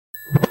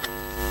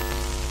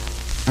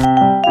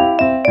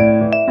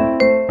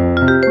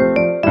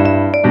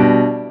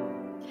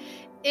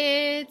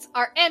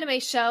anime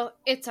show.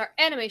 It's our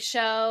anime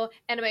show.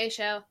 Anime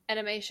show.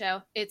 Anime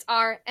show. It's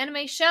our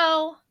anime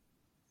show.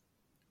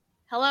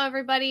 Hello,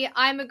 everybody.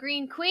 I'm a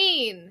green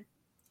queen.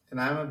 And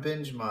I'm a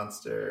binge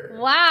monster.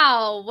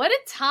 Wow, what a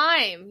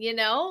time, you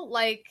know?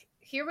 Like,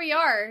 here we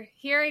are,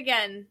 here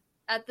again,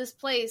 at this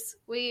place.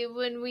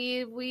 When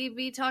we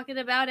be talking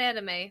about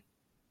anime.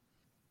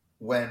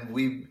 When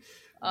you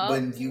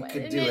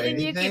could do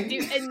anything.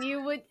 You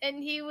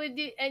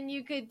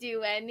could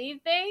do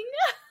anything.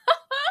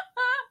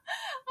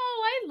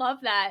 Oh, I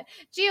love that.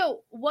 Gio,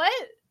 what?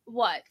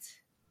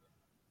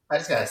 I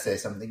just gotta say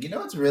something. You know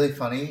what's really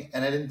funny?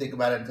 And I didn't think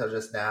about it until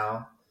just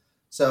now.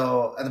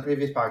 So, in the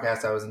previous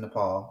podcast, I was in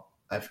Nepal.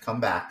 I've come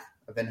back.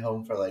 I've been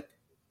home for like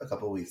a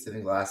couple of weeks. I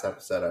think the last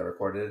episode I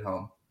recorded at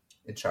home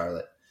in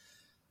Charlotte.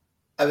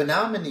 But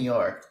now I'm in New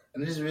York.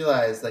 And I just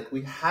realized, like,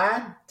 we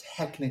had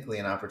technically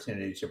an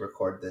opportunity to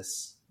record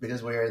this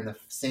because we were in the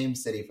same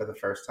city for the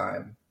first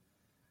time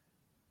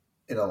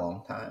in a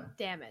long time.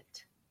 Damn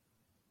it.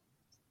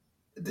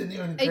 It didn't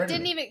even occur to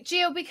me.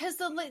 Gio, because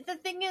the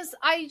thing is,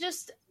 I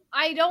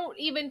don't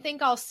even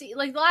think I'll see,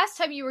 like, the last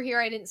time you were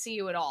here, I didn't see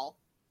you at all.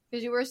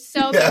 Because you were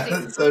so busy.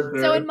 That's so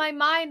true. So in my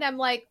mind, I'm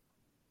like,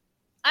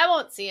 I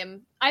won't see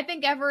him, I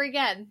think, ever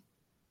again.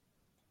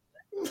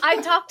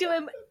 I talk to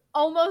him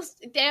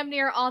almost damn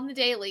near on the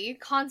daily,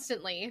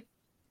 constantly.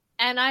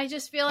 And I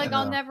just feel like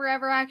I'll never,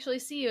 ever actually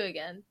see you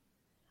again.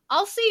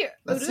 I'll see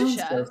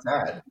Urusha, so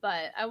sad.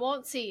 But I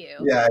won't see you.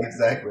 Yeah,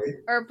 exactly.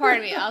 Or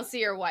pardon me, I'll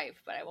see your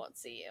wife, but I won't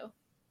see you.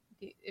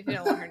 If you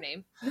don't want her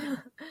name. I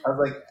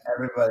was like,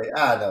 everybody,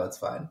 no, it's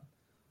fine.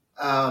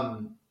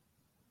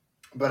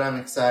 But I'm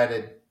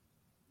excited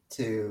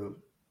to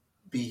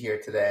be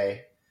here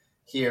today,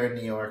 here in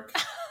New York,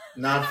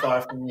 not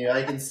far from you.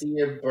 I can see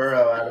your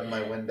burrow out of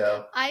my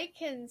window. I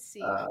can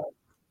see.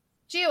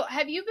 Gio,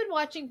 have you been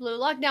watching Blue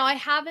Lock? Now, I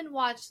haven't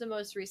watched the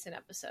most recent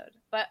episode,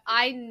 but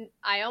I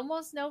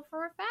almost know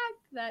for a fact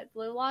that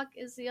Blue Lock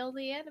is the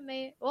only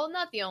anime. Well,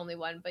 not the only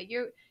one, but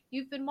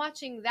you've been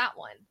watching that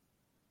one,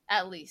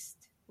 at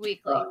least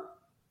weekly.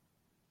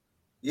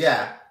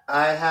 Yeah,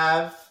 I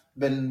have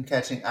been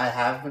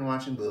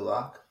watching Blue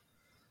Lock.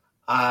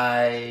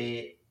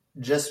 I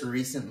just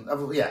recently,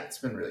 it's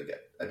been really good.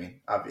 I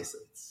mean, obviously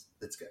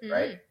it's good,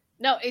 right?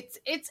 No, it's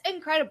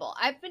incredible.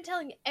 I've been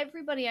telling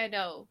everybody I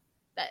know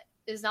that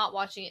is not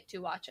watching it to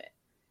watch it.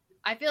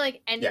 I feel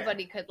like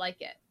anybody could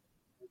like it.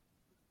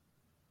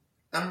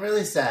 I'm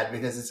really sad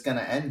because it's gonna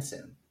end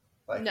soon.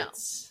 Like, no.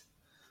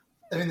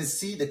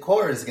 The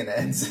core is gonna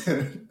end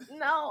soon.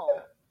 No.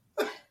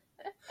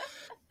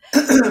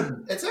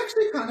 It's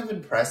actually kind of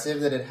impressive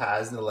that it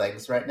has the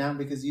legs right now,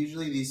 because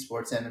usually these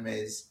sports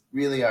animes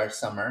really are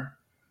summer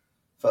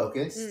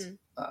focused.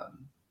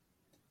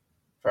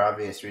 For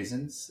obvious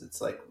reasons.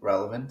 It's like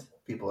relevant.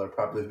 People are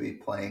probably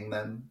playing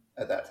them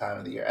at that time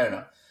of the year. I don't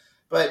know.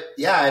 But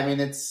yeah, I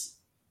mean,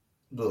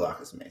 Blue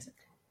Lock is amazing.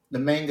 The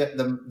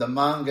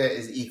manga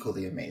is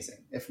equally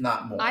amazing, if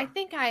not more. I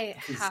think I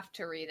have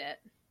to read it.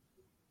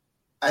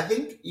 I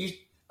think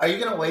are you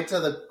going to wait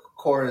till the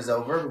core is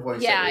over before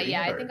you start reading?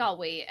 Yeah, I think I'll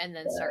wait and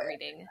then start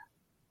reading.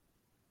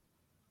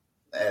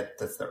 That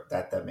makes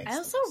sense. I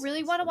also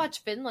really want to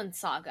watch Vinland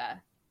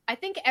Saga. I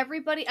think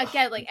everybody,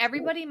 again, like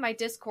everybody in my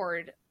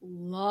Discord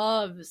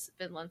loves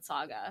Vinland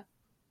Saga.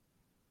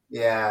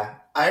 Yeah,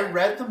 I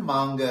read the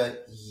manga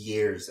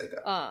years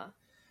ago.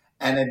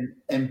 And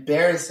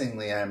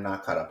embarrassingly, I'm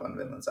not caught up on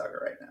Vinland Saga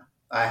right now.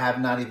 I have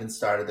not even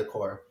started the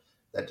core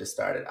that just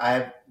started.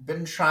 I've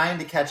been trying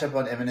to catch up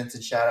on Eminence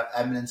of Shadow.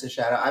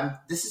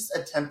 This is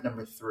attempt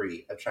number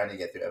 3 of trying to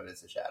get through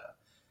Eminence of Shadow.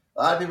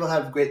 A lot of people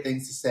have great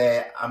things to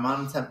say. I'm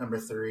on attempt number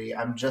 3.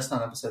 I'm just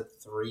on episode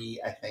 3,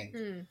 I think.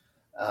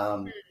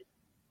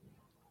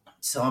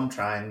 So I'm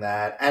trying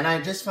that. And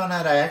I just found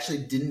out I actually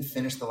didn't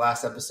finish the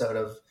last episode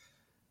of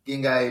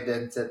Gingai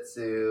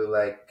Densetsu,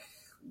 like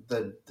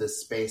the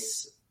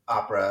space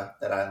opera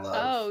that I love.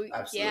 Oh,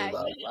 absolutely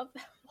love. You love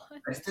that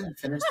one. I just didn't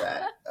finish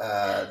that.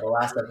 The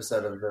last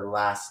episode of the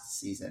last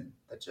season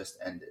that just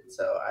ended.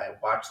 So I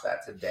watched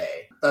that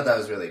today. I thought that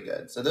was really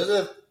good. So those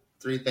are the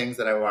 3 things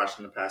that I watched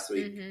in the past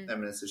week.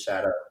 Eminence of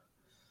Shadow,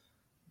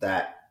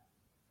 that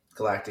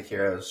Galactic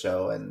Heroes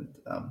show, and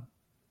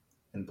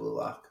Blue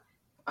Lock.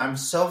 I'm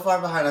so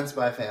far behind on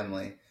Spy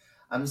Family.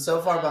 I'm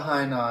so far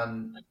behind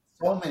on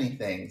so many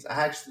things. I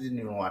actually didn't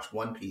even watch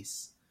One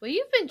Piece. Well,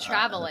 you've been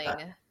traveling.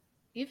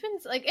 You've been,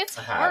 like, it's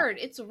hard.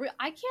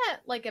 I can't,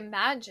 like,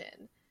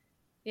 imagine,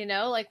 you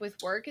know, like,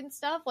 with work and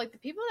stuff, like, the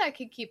people that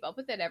can keep up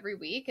with it every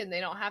week and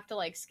they don't have to,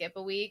 like, skip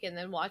a week and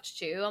then watch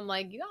 2. I'm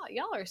like,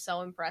 y'all are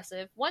so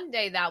impressive. One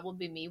day that will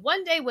be me.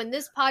 One day when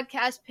this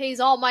podcast pays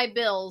all my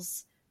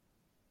bills,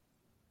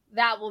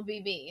 that will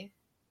be me.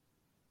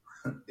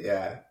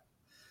 Yeah.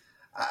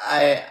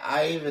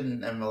 I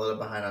even am a little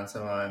behind on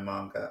some of my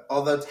manga.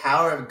 Although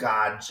Tower of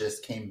God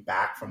just came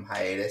back from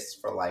hiatus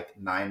for like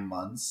 9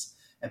 months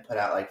and put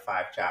out like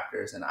 5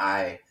 chapters, and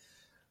I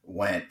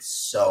went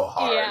so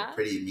hard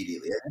pretty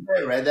immediately. I think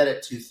I read that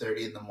at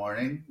 2:30 in the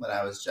morning when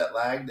I was jet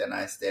lagged, and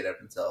I stayed up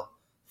until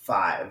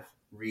 5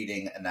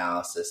 reading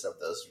analysis of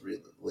those,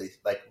 really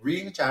like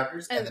reading the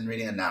chapters and then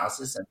reading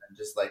analysis and then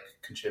just like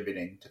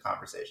contributing to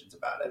conversations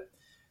about it.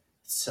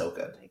 It's so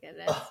good. My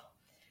goodness.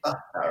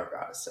 Tower of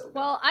God is so good.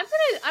 Well, I'm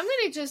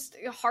gonna just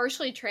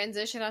harshly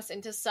transition us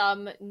into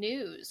some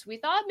news. We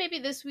thought maybe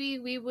this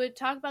week we would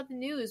talk about the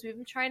news. We've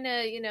been trying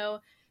to,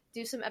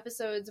 do some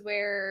episodes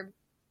where,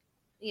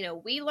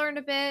 we learn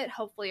a bit.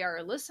 Hopefully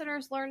our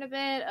listeners learn a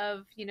bit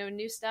of,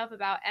 new stuff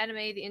about anime,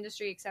 the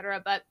industry,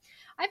 etc. But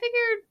I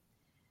figured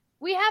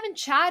we haven't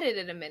chatted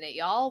in a minute,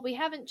 y'all. We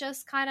haven't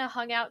just kind of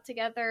hung out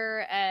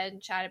together and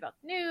chatted about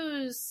the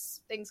news,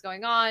 things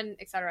going on,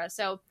 etc.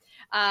 So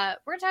we're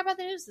gonna talk about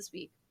the news this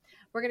week.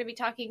 We're going to be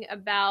talking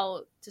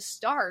about, to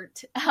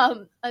start,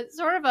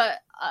 sort of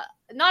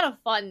not a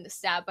fun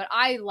stat, but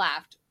I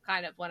laughed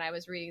kind of when I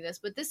was reading this.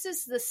 But this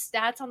is the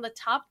stats on the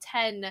top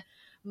 10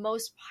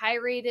 most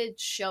pirated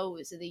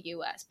shows in the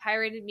U.S.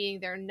 Pirated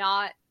meaning they're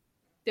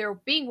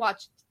being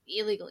watched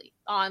illegally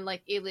on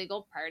like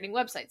illegal pirating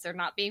websites. They're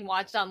not being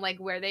watched on like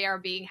where they are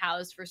being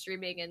housed for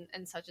streaming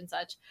and such and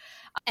such.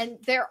 And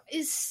there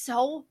is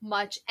so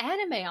much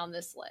anime on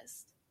this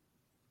list.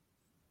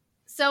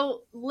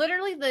 So,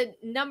 literally, the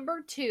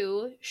number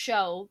 2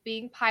 show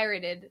being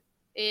pirated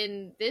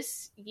in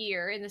this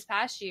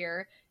past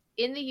year,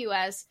 in the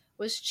U.S.,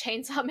 was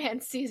Chainsaw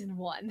Man Season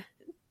 1.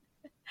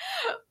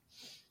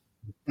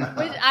 Which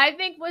I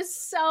think was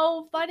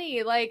so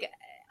funny. Like,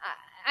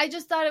 I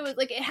just thought it was,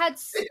 like, it had...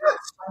 It got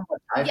so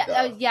much hype,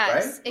 though,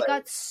 yes, right? It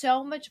got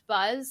so much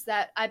buzz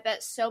that I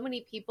bet so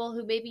many people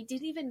who maybe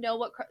didn't even know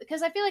what...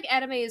 Because I feel like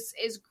anime is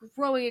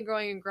growing and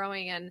growing and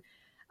growing, and...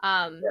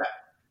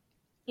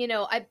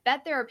 I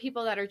bet there are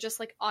people that are just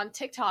like on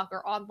TikTok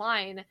or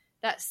online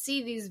that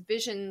see these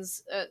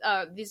visuals,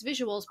 of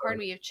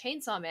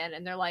Chainsaw Man,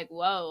 and they're like,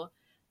 "Whoa,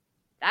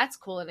 that's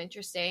cool and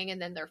interesting."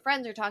 And then their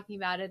friends are talking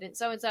about it, and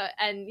so,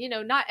 and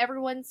not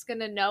everyone's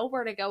gonna know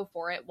where to go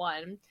for it.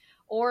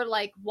 Or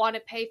like want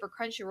to pay for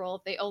Crunchyroll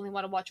if they only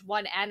want to watch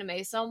one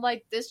anime. So I'm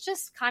like, this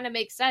just kind of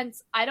makes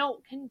sense. I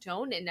don't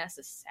condone it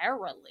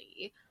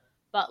necessarily,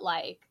 but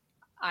like,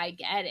 I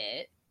get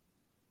it.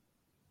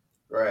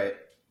 Right.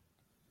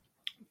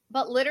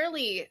 But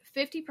literally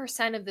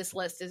 50% of this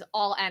list is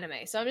all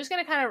anime. So I'm just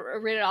going to kind of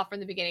read it off from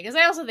the beginning because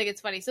I also think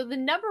it's funny. So the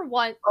number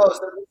 1... Oh,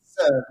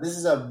 so this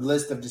is a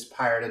list of just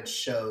pirated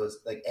shows,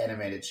 like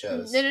animated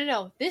shows.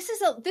 No. This is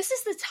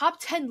the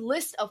top 10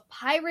 list of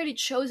pirated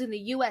shows in the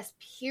U.S.,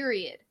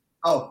 period.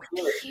 Oh,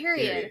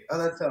 period. Oh,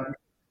 that's so...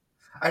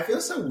 I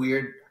feel so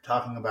weird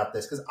talking about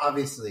this because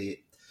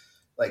obviously,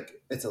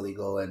 like, it's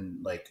illegal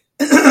and, like...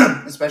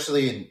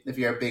 especially if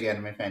you're a big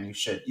anime fan, you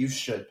should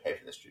pay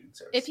for the streaming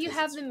service. If you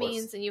have the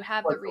means and you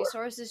have the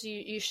resources,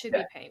 you should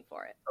be paying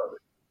for it. Totally.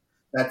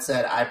 That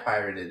said, I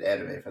pirated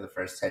anime for the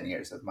first 10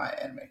 years of my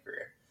anime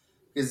career.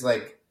 Because,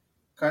 like,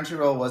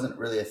 Crunchyroll wasn't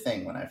really a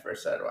thing when I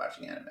first started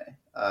watching anime.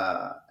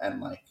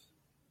 And, like,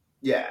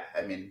 yeah,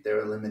 I mean, there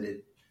were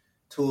limited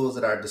tools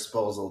at our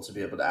disposal to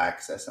be able to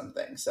access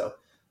something. So,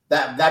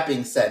 that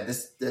being said,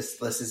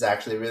 this list is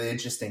actually really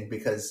interesting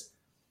because...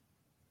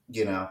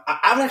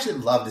 I would actually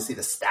love to see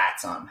the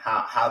stats on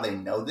how they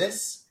know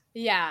this.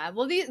 Yeah,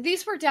 well,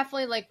 these were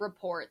definitely like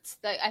reports.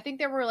 I think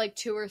there were like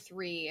 2 or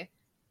 3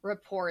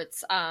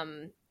 reports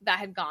that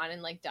had gone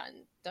and like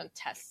done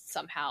tests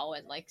somehow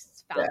and like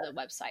found the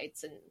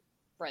websites and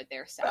read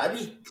their stats. I'd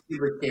be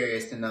super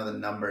curious to know the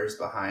numbers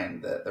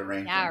behind the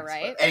rankings. Yeah,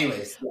 right. But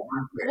anyways,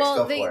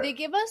 well, they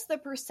give us the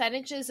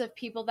percentages of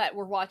people that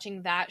were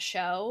watching that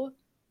show.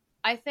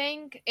 I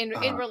think, in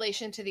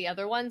relation to the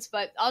other ones,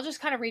 but I'll just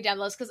kind of read down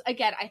the list, because,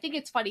 again, I think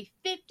it's funny.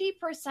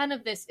 50%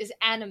 of this is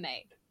anime.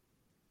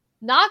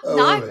 Not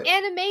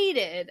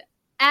animated.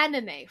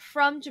 Anime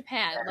from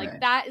Japan. Anime.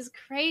 Like, that is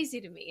crazy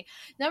to me.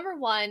 Number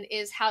 1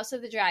 is House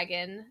of the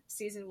Dragon,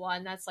 Season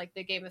 1. That's, like,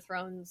 the Game of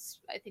Thrones,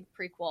 I think,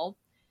 prequel.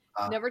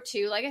 Number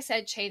 2, like I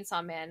said,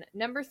 Chainsaw Man.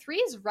 Number 3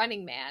 is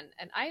Running Man,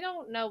 and I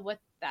don't know what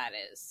that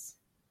is.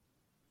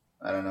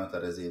 I don't know what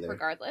that is either.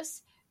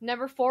 Regardless.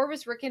 Number 4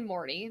 was Rick and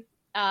Morty.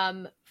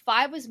 5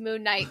 was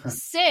Moon Knight.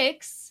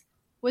 6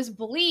 was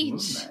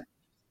Bleach,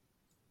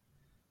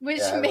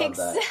 which makes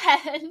sense.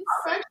 I'm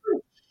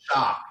actually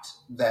shocked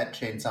that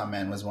Chainsaw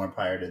Man was more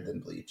pirated than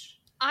Bleach.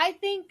 I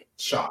think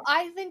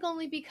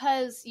only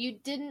because you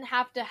didn't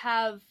have to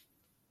have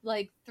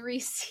like 3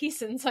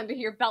 seasons under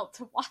your belt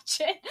to watch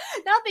it.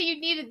 Not that you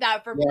needed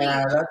that for Bleach.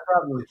 Yeah, that's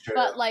probably true.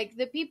 But like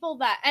the people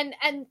that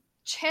and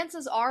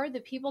chances are the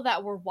people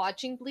that were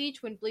watching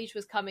Bleach when Bleach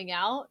was coming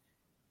out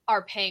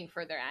are paying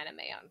for their anime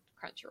on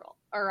Crunchyroll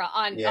or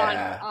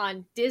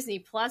on Disney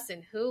Plus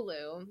and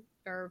Hulu,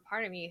 or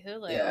pardon me,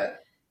 Hulu. Yeah.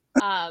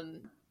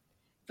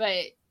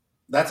 But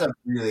that's a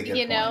really good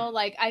point.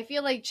 Like I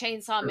feel like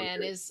Chainsaw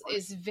Man is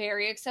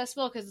very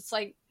accessible because it's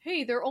like,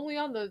 hey, they're only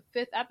on the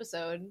 5th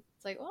episode.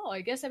 It's like, oh,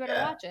 I guess I better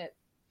watch it.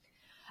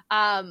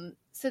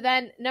 So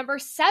then number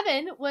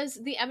 7 was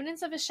The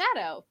Eminence of a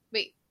Shadow.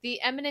 Wait,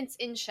 The Eminence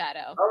in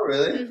Shadow. Oh,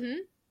 really? Mm-hmm.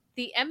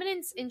 The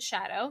Eminence in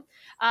Shadow.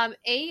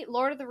 8,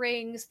 Lord of the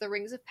Rings, The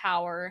Rings of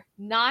Power.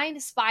 9,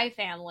 Spy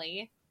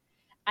Family.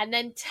 And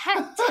then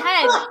 10,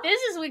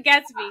 this is what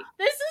gets me.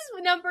 This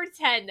is number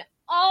 10.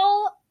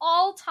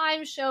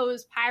 All-time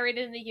shows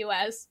pirated in the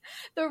U.S.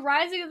 The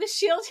Rising of the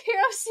Shield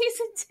Hero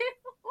Season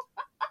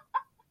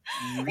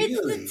 2. Really?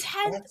 It's the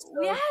 10th.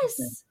 So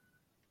yes.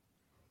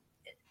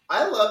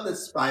 I love that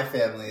Spy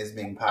Family is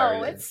being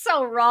pirated. Oh, it's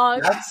so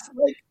wrong.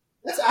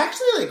 That's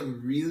actually like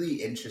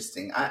really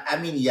interesting. I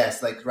mean,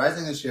 yes, like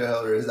Rising of the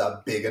Shield Hero is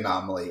a big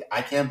anomaly.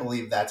 I can't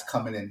believe that's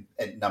coming in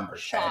at number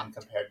 10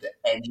 compared to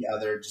any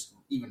other just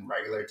even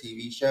regular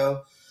TV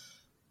show.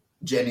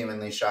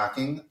 Genuinely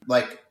shocking.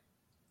 Like,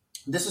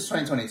 this is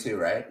 2022,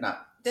 right?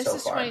 Not this so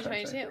is far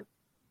 2022.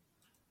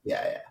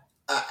 Yeah.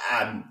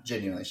 I'm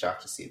genuinely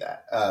shocked to see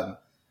that.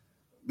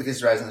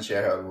 Because Rising of the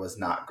Shield Hero was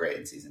not great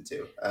in season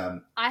 2.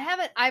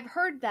 I've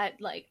heard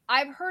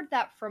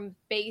that from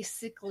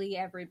basically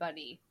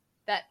everybody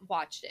that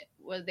watched it.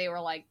 Where they were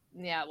like,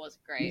 yeah, it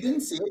wasn't great. You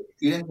didn't see it?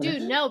 You didn't finish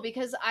Dude, it? no,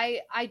 because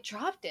I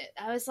dropped it.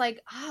 I was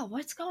like,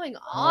 what's going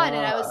on?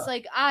 And I was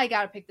like, I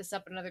gotta pick this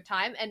up another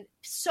time. And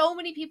so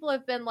many people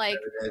have been like,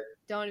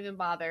 don't even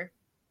bother.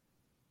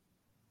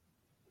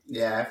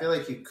 Yeah, I feel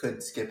like you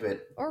could skip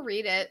it. Or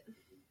read it.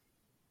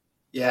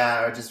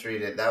 Yeah, or just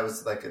read it. That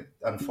was like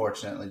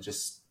unfortunately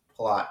just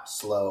plot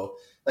slow.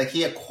 Like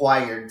he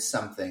acquired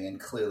something, and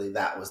clearly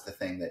that was the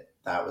thing that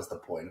was the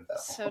point of that.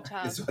 So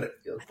tough. Is what it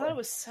feels like. I thought it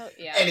was so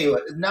Anyway,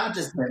 not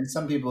just him.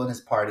 Some people in his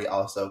party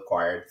also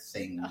acquired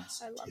things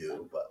too,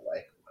 that. but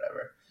like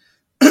whatever.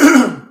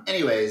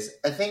 Anyways,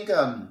 I think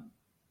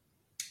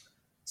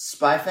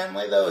Spy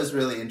Family though is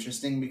really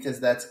interesting because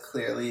that's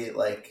clearly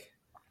like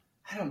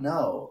I don't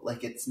know,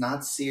 like it's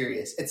not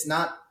serious. It's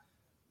not.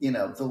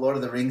 The Lord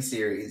of the Rings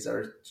series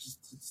or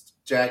just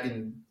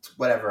Dragon,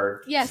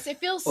 whatever. Yes, it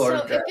feels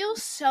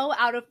so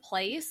out of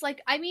place.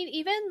 Like, I mean,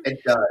 it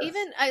does.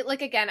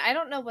 Again, I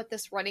don't know what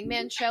this Running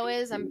Man show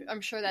is. I'm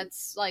sure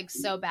that's like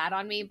so bad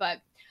on me, but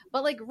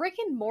like Rick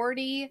and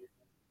Morty,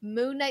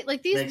 Moon Knight,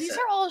 like these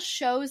are all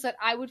shows that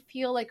I would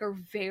feel like are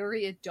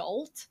very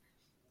adult.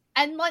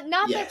 And like,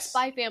 not that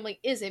Spy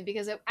Family isn't,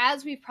 because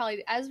as we've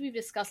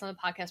discussed on the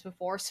podcast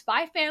before,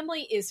 Spy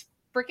Family is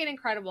freaking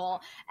incredible,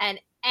 and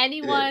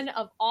anyone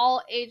of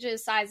all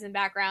ages, sizes, and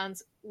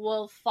backgrounds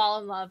will fall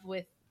in love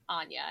with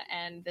Anya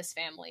and this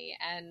family,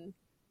 and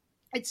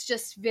it's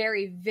just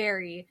very,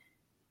 very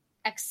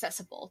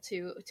accessible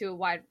to a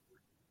wide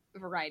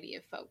variety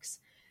of folks.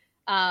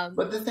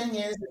 But the thing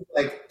is,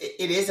 like,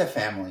 it is a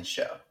family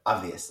show,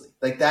 obviously.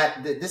 Like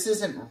that. This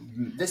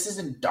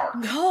isn't dark.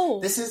 No,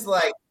 this is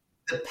like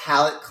the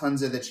palate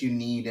cleanser that you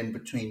need in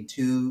between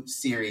two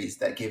series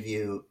that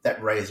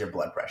raise your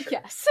blood pressure.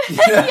 Yes.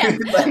 Yeah.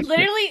 Like,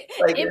 literally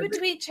in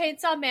between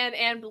Chainsaw Man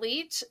and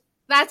Bleach,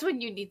 that's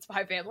when you need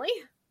Spy Family.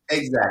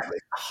 Exactly.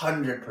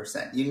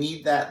 100%. You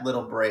need that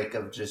little break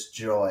of just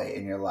joy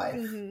in your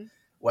life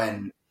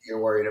when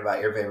you're worried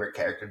about your favorite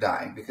character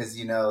dying, because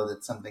you know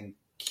that something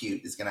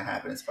cute is going to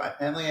happen in Spy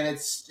Family, and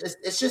it's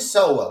just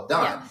so well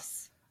done.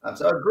 Yes.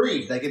 So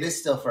agreed. Like, it is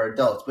still for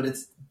adults, but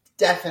it's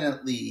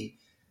definitely,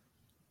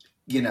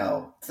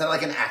 it's not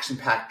like an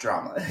action-packed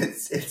drama.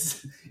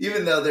 It's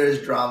even though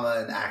there's drama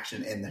and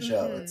action in the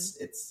show,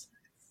 it's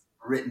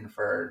written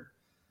for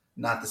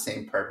not the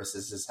same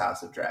purposes as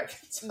House of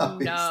Dragons,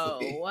 obviously.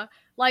 No.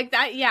 Like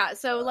that, yeah.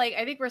 So, like,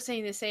 I think we're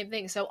saying the same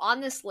thing. So on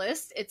this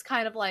list, it's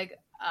kind of like,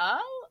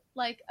 oh,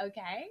 like,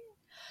 okay.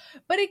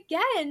 But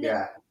again,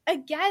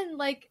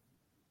 like,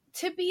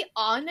 to be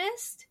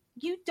honest,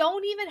 you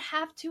don't even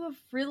have to have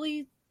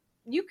really,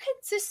 you could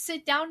just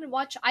sit down and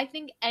watch, I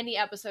think, any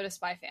episode of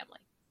Spy Family.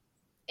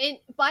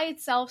 By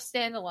itself,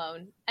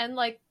 standalone, and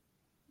like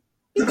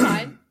be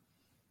fine.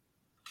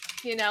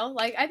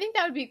 Like, I think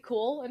that would be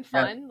cool and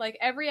fun. Yeah. Like,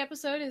 every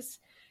episode is,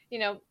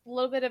 a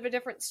little bit of a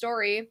different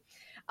story.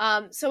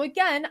 So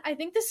again, I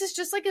think this is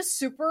just like a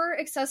super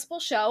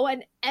accessible show,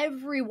 and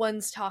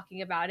everyone's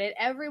talking about it.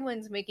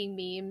 Everyone's making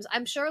memes.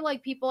 I'm sure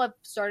like people have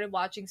started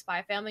watching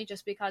Spy Family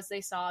just because they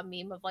saw a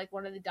meme of like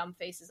one of the dumb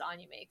faces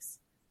Anya makes.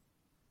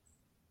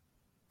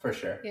 For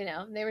sure.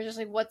 They were just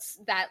like, what's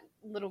that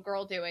little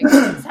girl doing?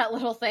 What's that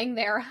little thing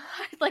there?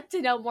 I'd like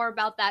to know more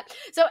about that.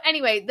 So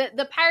anyway,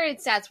 the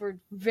pirated stats were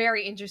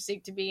very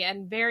interesting to me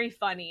and very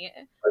funny.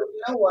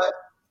 But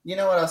you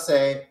know what I'll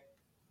say?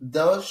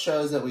 Those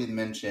shows that we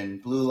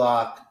mentioned, Blue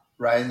Lock,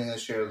 Rising of the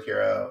Shield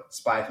Hero,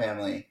 Spy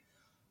Family,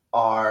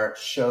 are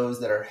shows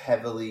that are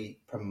heavily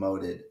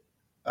promoted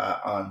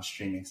on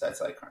streaming sites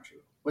like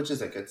Crunchyroll, which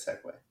is a good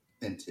segue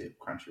into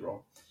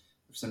Crunchyroll.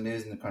 There's some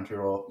news in the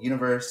Crunchyroll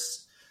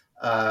universe.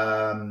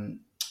 But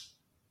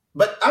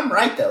I'm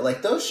right though.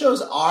 Like, those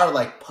shows are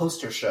like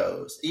poster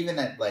shows. Even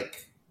at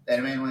like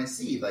Anime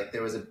NYC, like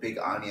there was a big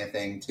Anya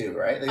thing too,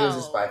 right? Like, there was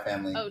a Spy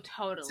Family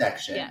totally.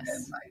 section, yes.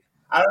 And like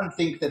I don't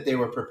think that they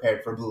were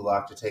prepared for Blue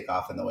Lock to take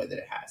off in the way that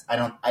it has. I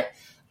don't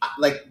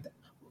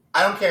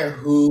care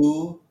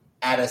who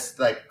at us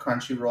like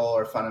Crunchyroll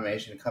or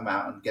Funimation come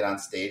out and get on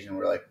stage and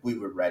we're like, we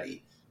were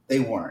ready. They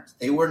weren't.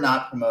 They were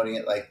not promoting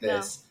it like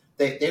this.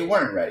 No. They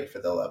weren't ready for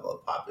the level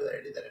of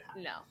popularity that it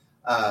had. No.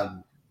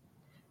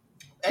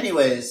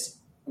 Anyways,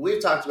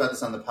 we've talked about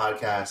this on the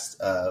podcast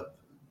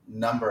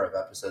number of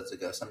episodes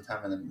ago,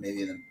 sometime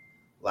maybe in the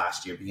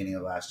last year, beginning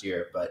of last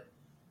year, but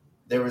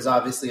there was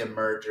obviously a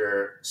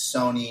merger.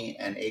 Sony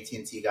and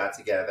AT&T got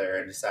together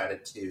and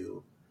decided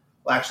to,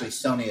 well, actually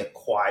Sony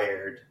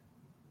acquired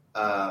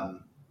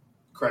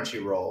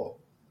Crunchyroll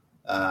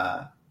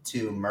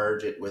to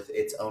merge it with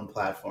its own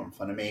platform,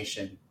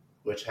 Funimation,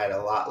 which had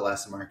a lot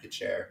less market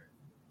share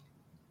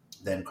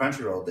than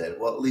Crunchyroll did.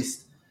 Well, at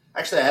least,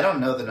 actually, I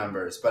don't know the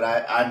numbers, but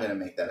I'm going to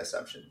make that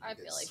assumption. I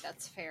feel like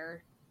that's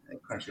fair.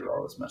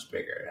 Crunchyroll was much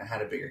bigger. It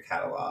had a bigger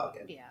catalog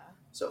and yeah.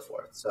 so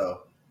forth.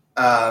 So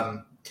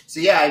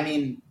yeah, I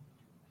mean,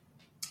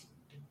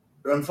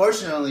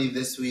 unfortunately,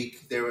 this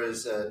week there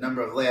was a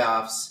number of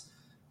layoffs.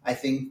 I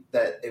think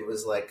that it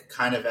was like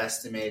kind of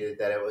estimated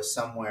that it was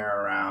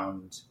somewhere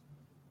around,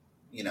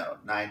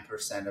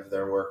 9% of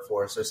their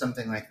workforce or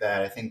something like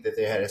that. I think that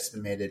they had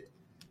estimated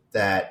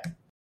that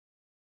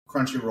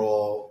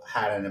Crunchyroll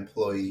had an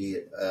employee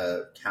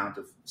count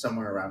of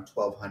somewhere around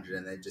 1,200,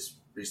 and they just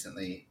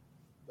recently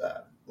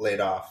laid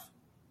off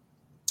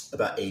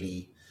about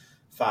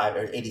 85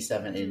 or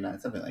 87, 89,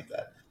 something like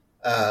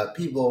that,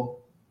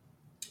 people.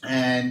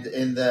 And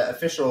in the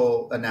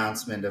official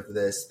announcement of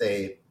this,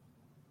 they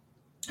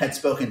had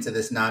spoken to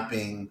this not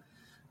being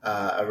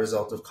a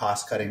result of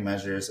cost-cutting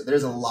measures.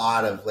 There's a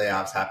lot of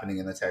layoffs happening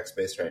in the tech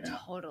space right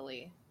now.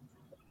 Totally.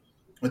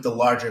 With the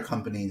larger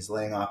companies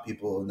laying off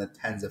people in the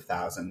tens of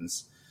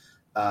thousands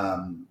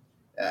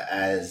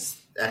as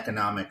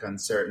economic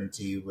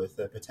uncertainty with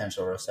a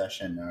potential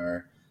recession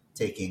are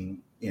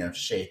taking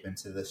shape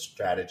into the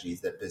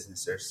strategies that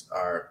businesses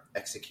are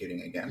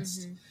executing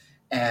against.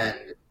 And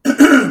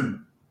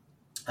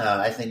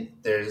I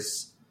think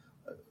there's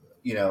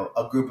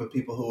a group of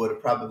people who would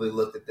have probably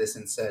looked at this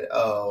and said,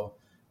 oh,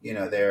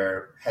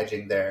 they're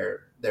hedging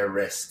their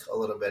risk a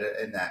little bit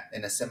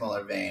in a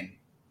similar vein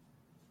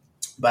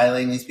by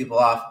laying these people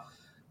off.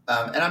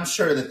 And I'm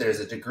sure that there's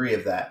a degree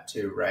of that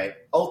too, right?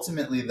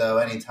 Ultimately, though,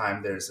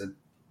 anytime there's a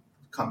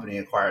company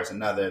acquires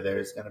another,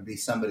 there's going to be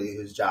somebody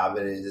whose job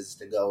it is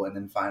to go in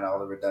and find all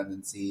the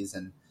redundancies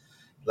and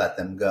let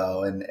them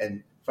go.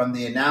 And from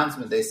the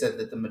announcement, they said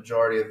that the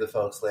majority of the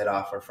folks laid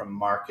off are from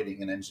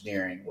marketing and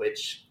engineering,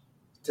 which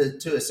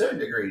to a certain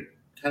degree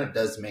kind of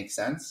does make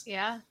sense.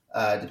 Yeah.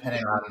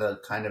 Depending on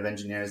the kind of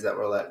engineers that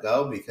were let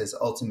go, because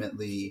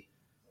ultimately,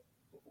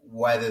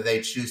 whether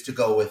they choose to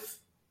go with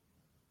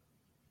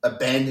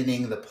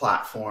abandoning the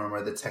platform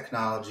or the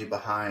technology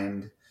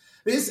behind,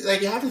 because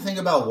you have to think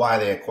about why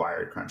they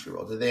acquired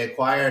Crunchyroll. Did they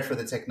acquire it for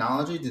the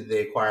technology? Did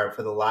they acquire it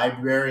for the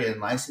library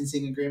and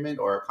licensing agreement,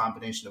 or a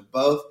combination of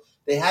both?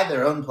 They had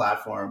their own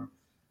platform.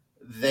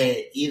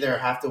 They either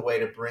have to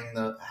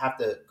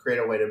create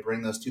a way to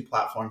bring those two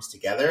platforms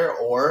together,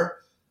 or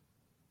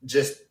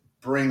just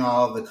bring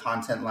all of the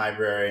content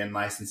library and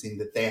licensing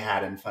that they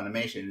had in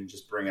Funimation and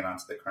just bring it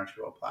onto the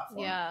Crunchyroll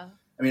platform. Yeah.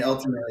 I mean,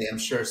 ultimately, I'm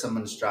sure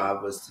someone's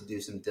job was to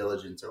do some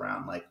diligence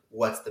around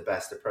what's the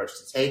best approach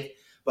to take.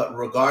 But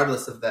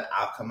regardless of the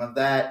outcome of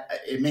that,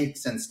 it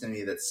makes sense to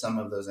me that some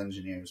of those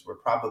engineers were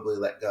probably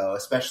let go,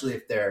 especially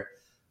if their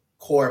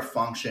core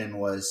function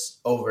was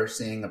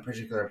overseeing a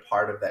particular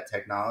part of that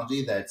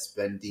technology that's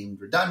been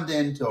deemed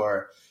redundant,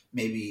 or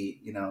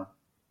maybe,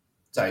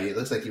 sorry, it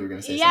looks like you were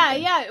going to say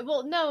something. Yeah.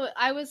 Well, no,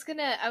 I was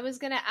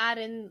gonna add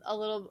in a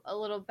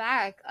little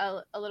back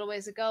a little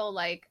ways ago,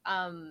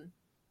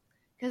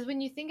 because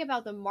when you think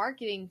about the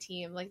marketing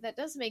team, that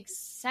does make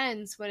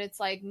sense when it's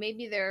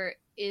maybe there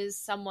is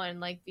someone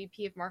like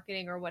VP of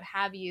marketing or what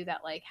have you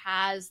that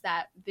has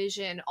that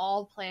vision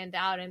all planned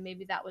out, and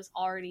maybe that was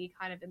already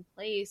kind of in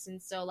place.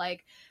 And so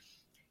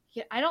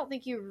I don't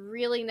think you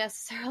really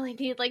necessarily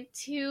need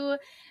two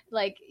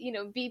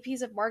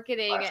VPs of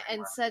marketing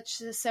and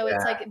such. So yeah.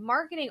 It's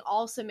marketing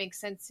also makes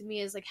sense to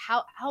me, is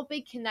how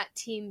big can that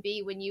team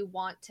be when you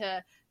want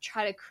to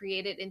try to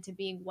create it into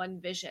being one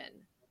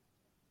vision?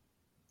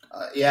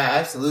 Yeah,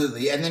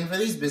 absolutely. And then for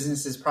these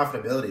businesses,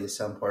 profitability is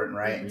so important,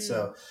 right? Mm-hmm. And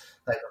so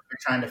we're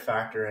trying to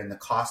factor in the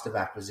cost of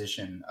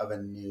acquisition of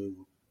a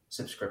new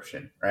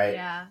subscription, right?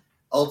 Yeah.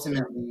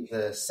 Ultimately,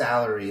 the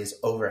salary is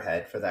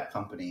overhead for that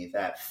company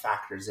that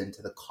factors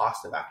into the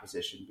cost of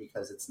acquisition,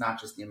 because it's not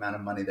just the amount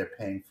of money they're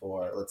paying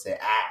for, let's say,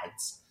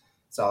 ads.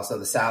 It's also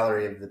the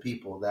salary of the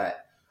people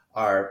that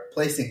are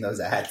placing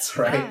those ads,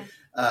 right?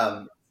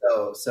 Yeah.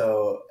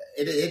 So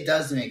it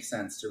does make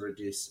sense to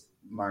reduce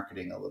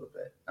marketing a little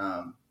bit.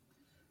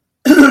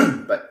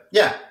 But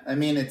yeah, I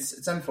mean,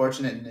 it's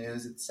unfortunate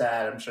news. It's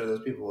sad. I'm sure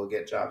those people will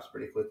get jobs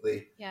pretty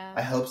quickly. Yeah,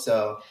 I hope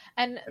so.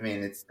 And I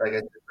mean, it's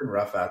it's been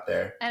rough out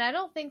there. And I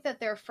don't think that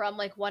they're from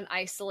one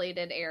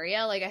isolated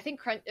area. I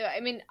think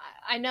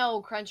I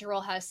know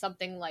Crunchyroll has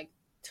something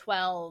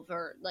 12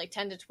 or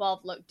 10 to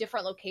 12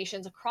 different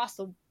locations across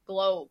the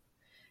globe.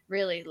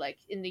 Really,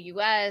 in the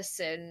U.S.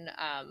 and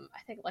I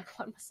think one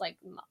was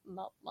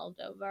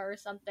Moldova or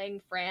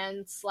something,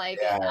 France,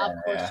 and of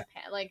course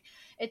Japan.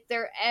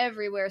 They're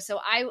everywhere. So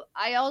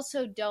I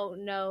also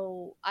don't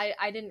know.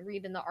 I didn't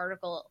read in the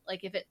article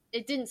if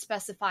it didn't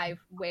specify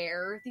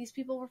where these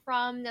people were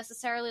from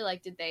necessarily.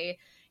 Did they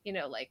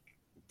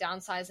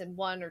downsize in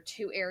one or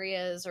two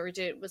areas, or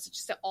was it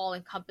just an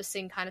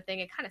all-encompassing kind of thing?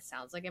 It kind of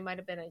sounds like it might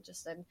have been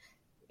just a,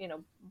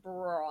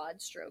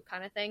 broad stroke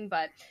kind of thing,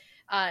 but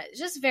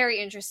just very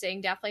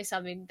interesting. Definitely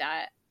something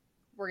that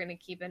we're going to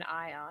keep an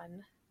eye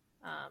on.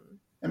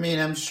 I mean,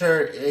 I'm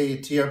sure,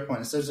 to your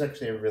point, this is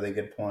actually a really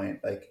good point.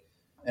 Like,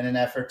 in an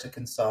effort to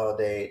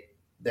consolidate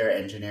their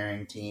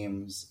engineering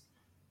teams,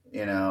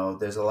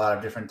 there's a lot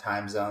of different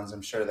time zones.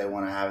 I'm sure they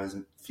want to have as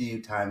few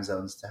time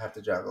zones to have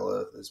to juggle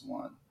with as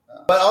one.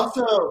 But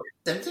also,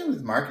 same thing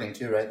with marketing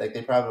too, right? Like,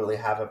 they probably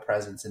have a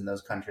presence in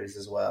those countries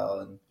as well.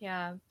 And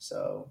yeah.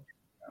 So,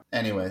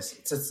 anyways,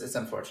 it's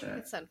unfortunate.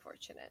 It's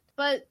unfortunate.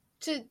 But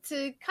to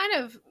kind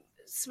of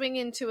swing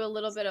into a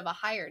little bit of a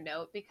higher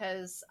note,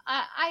 because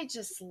I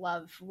just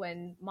love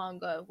when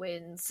manga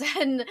wins.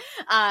 And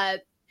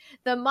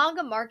the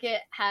manga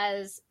market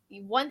has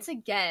once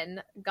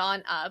again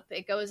gone up.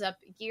 It goes up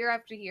year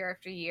after year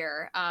after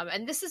year.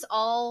 And this is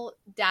all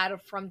data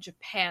from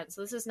Japan.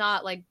 So this is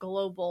not like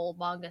global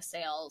manga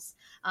sales.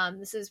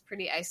 This is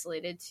pretty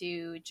isolated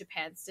to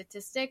Japan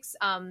statistics.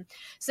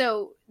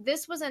 So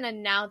this was an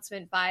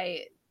announcement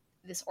by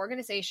this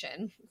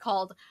organization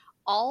called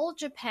All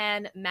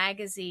Japan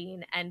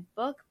Magazine and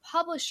Book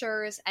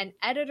Publishers and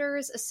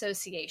Editors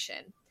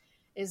Association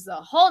is the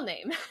whole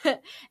name.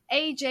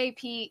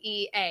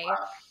 AJPEA. Wow.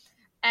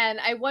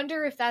 And I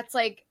wonder if that's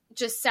like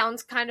just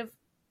sounds kind of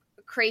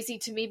crazy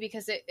to me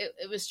because it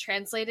was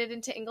translated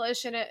into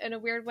English in a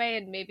weird way,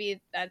 and maybe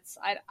that's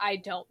I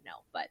don't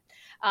know, but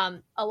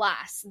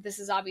alas, this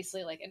is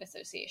obviously like an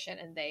association,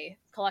 and they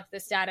collect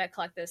this data,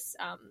 collect this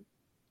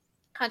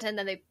content,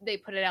 then they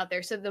put it out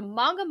there. So the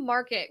manga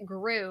market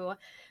grew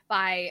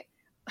by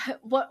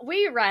what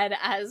we read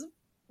as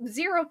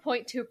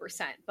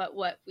 0.2%, but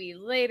what we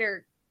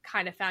later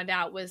kind of found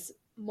out was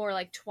more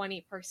like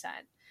 20%.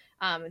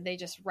 And they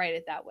just write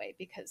it that way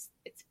because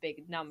it's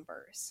big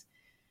numbers.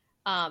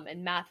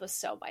 And math was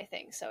so my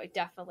thing. So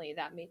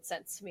that made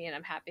sense to me. And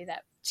I'm happy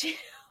that she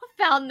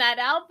found that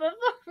out before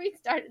we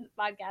started the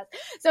podcast.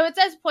 So it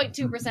says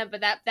 0.2%,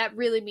 but that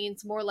really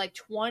means more like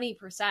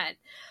 20%.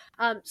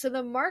 So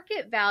the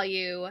market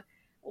value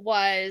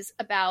was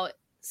about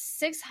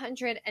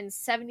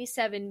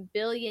 677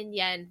 billion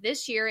yen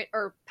this year,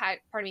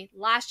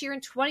 last year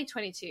in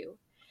 2022.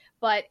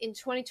 But in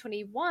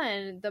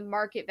 2021, the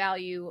market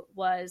value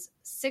was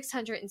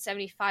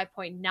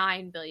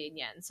 675.9 billion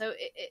yen. So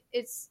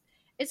it's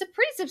a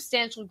pretty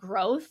substantial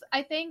growth,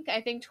 I think.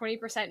 I think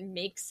 20%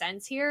 makes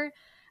sense here.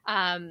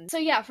 So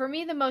yeah, for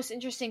me, the most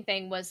interesting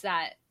thing was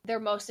that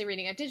they're mostly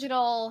reading it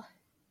digital.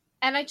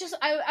 And I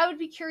would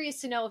be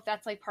curious to know if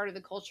that's like part of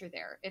the culture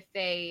there. If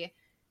they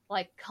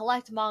like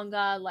collect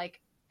manga,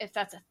 like if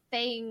that's a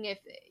thing, if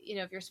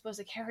you're supposed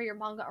to carry your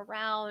manga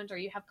around or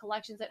you have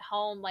collections at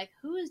home, like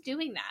who is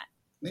doing that?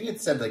 I think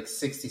it said like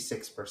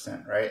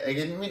 66%, right? I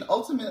mean,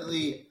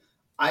 ultimately,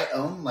 I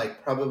own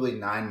like probably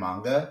 9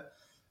 manga.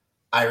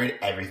 I read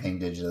everything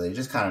digitally. It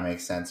just kind of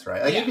makes sense,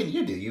 right? Like even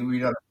you do. You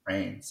read on the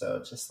train, so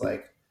it's just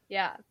like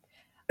yeah.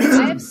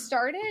 I have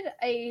started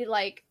a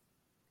like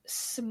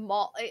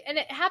small, and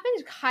it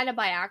happened kind of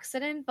by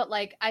accident, but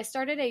like I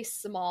started a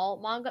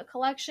small manga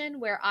collection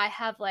where I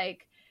have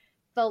like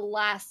the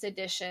last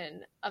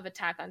edition of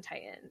Attack on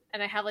Titan,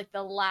 and I have like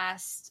the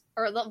last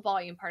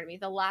volume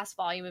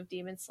of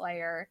Demon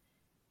Slayer.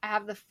 I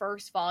have the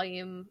first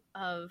volume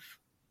of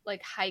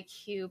like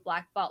Haikyuu,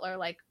 Black Butler,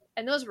 like,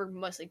 and those were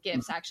mostly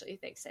gifts actually,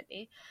 thanks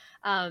Sydney.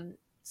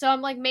 So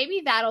I'm like,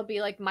 maybe that'll be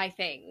like my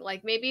thing.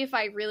 Like maybe if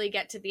I really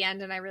get to the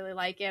end and I really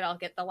like it, I'll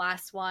get the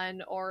last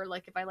one, or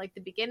like if I like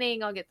the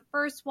beginning, I'll get the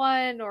first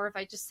one, or if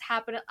I just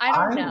happen to,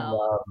 I don't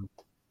know.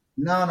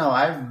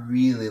 I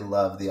really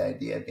love the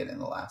idea of getting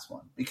the last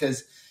one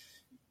because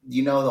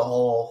the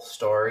whole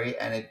story,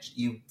 and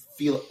you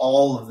feel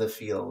all of the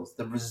feels,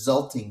 the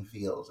resulting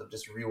feels of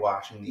just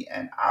rewatching the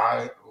end.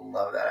 I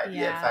love that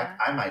idea. Yeah. In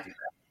fact, I might do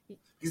that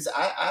because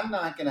I'm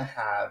not going to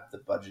have the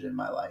budget in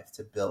my life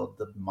to build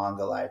the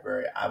manga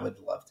library I would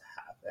love to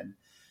have.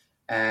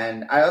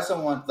 And I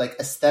also want, like,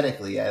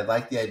 aesthetically, I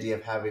like the idea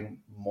of having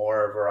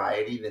more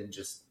variety than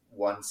just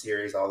one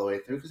series all the way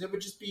through, because it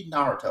would just be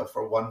Naruto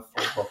for one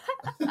full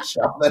book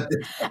show. and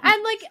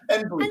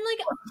so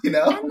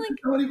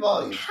many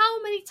volumes.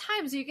 How many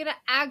times are you gonna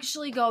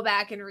actually go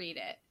back and read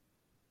it?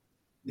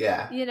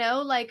 Yeah,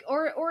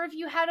 or if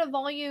you had a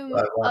volume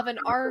of an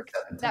arc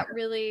that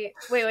really.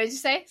 Wait, what did you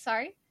say?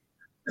 Sorry.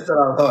 I said,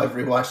 although I've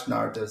rewatched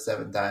Naruto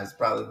 7 times,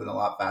 probably been a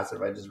lot faster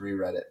if I just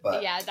reread it.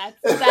 But yeah,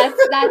 that's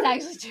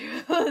actually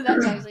true.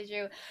 That's actually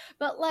true.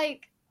 But I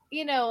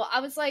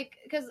was like,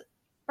 because.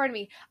 Pardon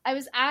me. I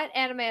was at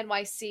Anime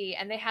NYC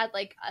and they had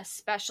like a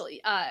special,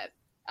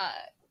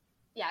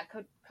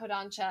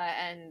 Kodansha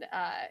and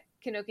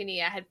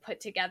Kinokuniya had put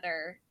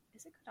together.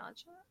 Is it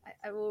Kodansha?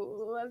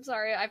 I'm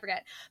sorry, I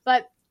forget.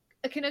 But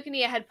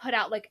Kinokuniya had put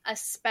out like a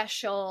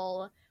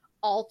special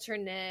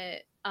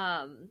alternate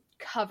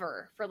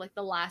cover for like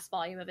the last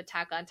volume of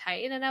Attack on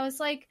Titan, and I was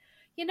like,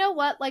 you know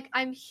what? Like,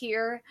 I'm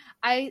here.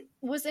 I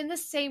was in the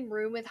same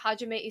room with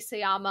Hajime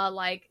Isayama.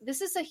 Like,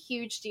 this is a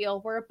huge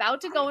deal. We're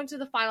about to go into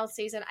the final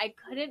season. I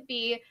couldn't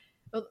be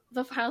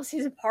the final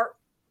season part.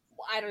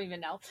 I don't even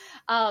know.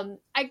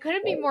 I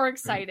couldn't be more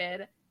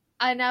excited.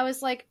 And I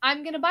was like,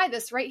 I'm going to buy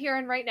this right here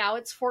and right now.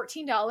 It's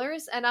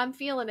 $14 and I'm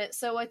feeling it.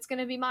 So it's going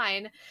to be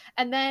mine.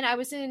 And then I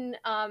was in,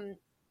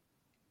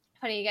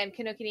 funny again,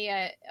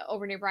 Kinokuniya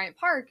over near Bryant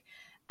Park.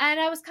 And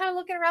I was kind of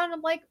looking around and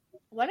I'm like,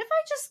 what if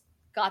I just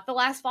got the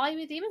last volume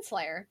of Demon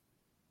Slayer?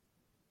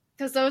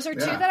 Because those are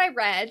two that I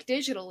read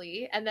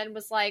digitally and then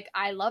was like,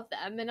 I love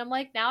them. And I'm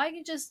like, now I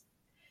can just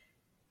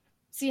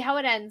see how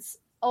it ends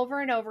over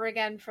and over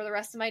again for the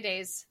rest of my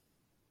days.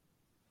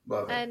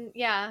 Love it. And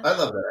yeah. I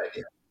love that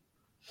idea.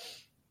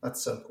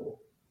 That's so cool.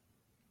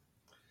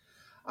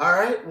 All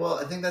right. Well,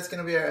 I think that's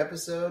going to be our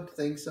episode.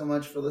 Thanks so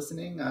much for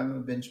listening. I'm a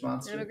binge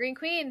monster. I'm a green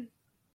queen.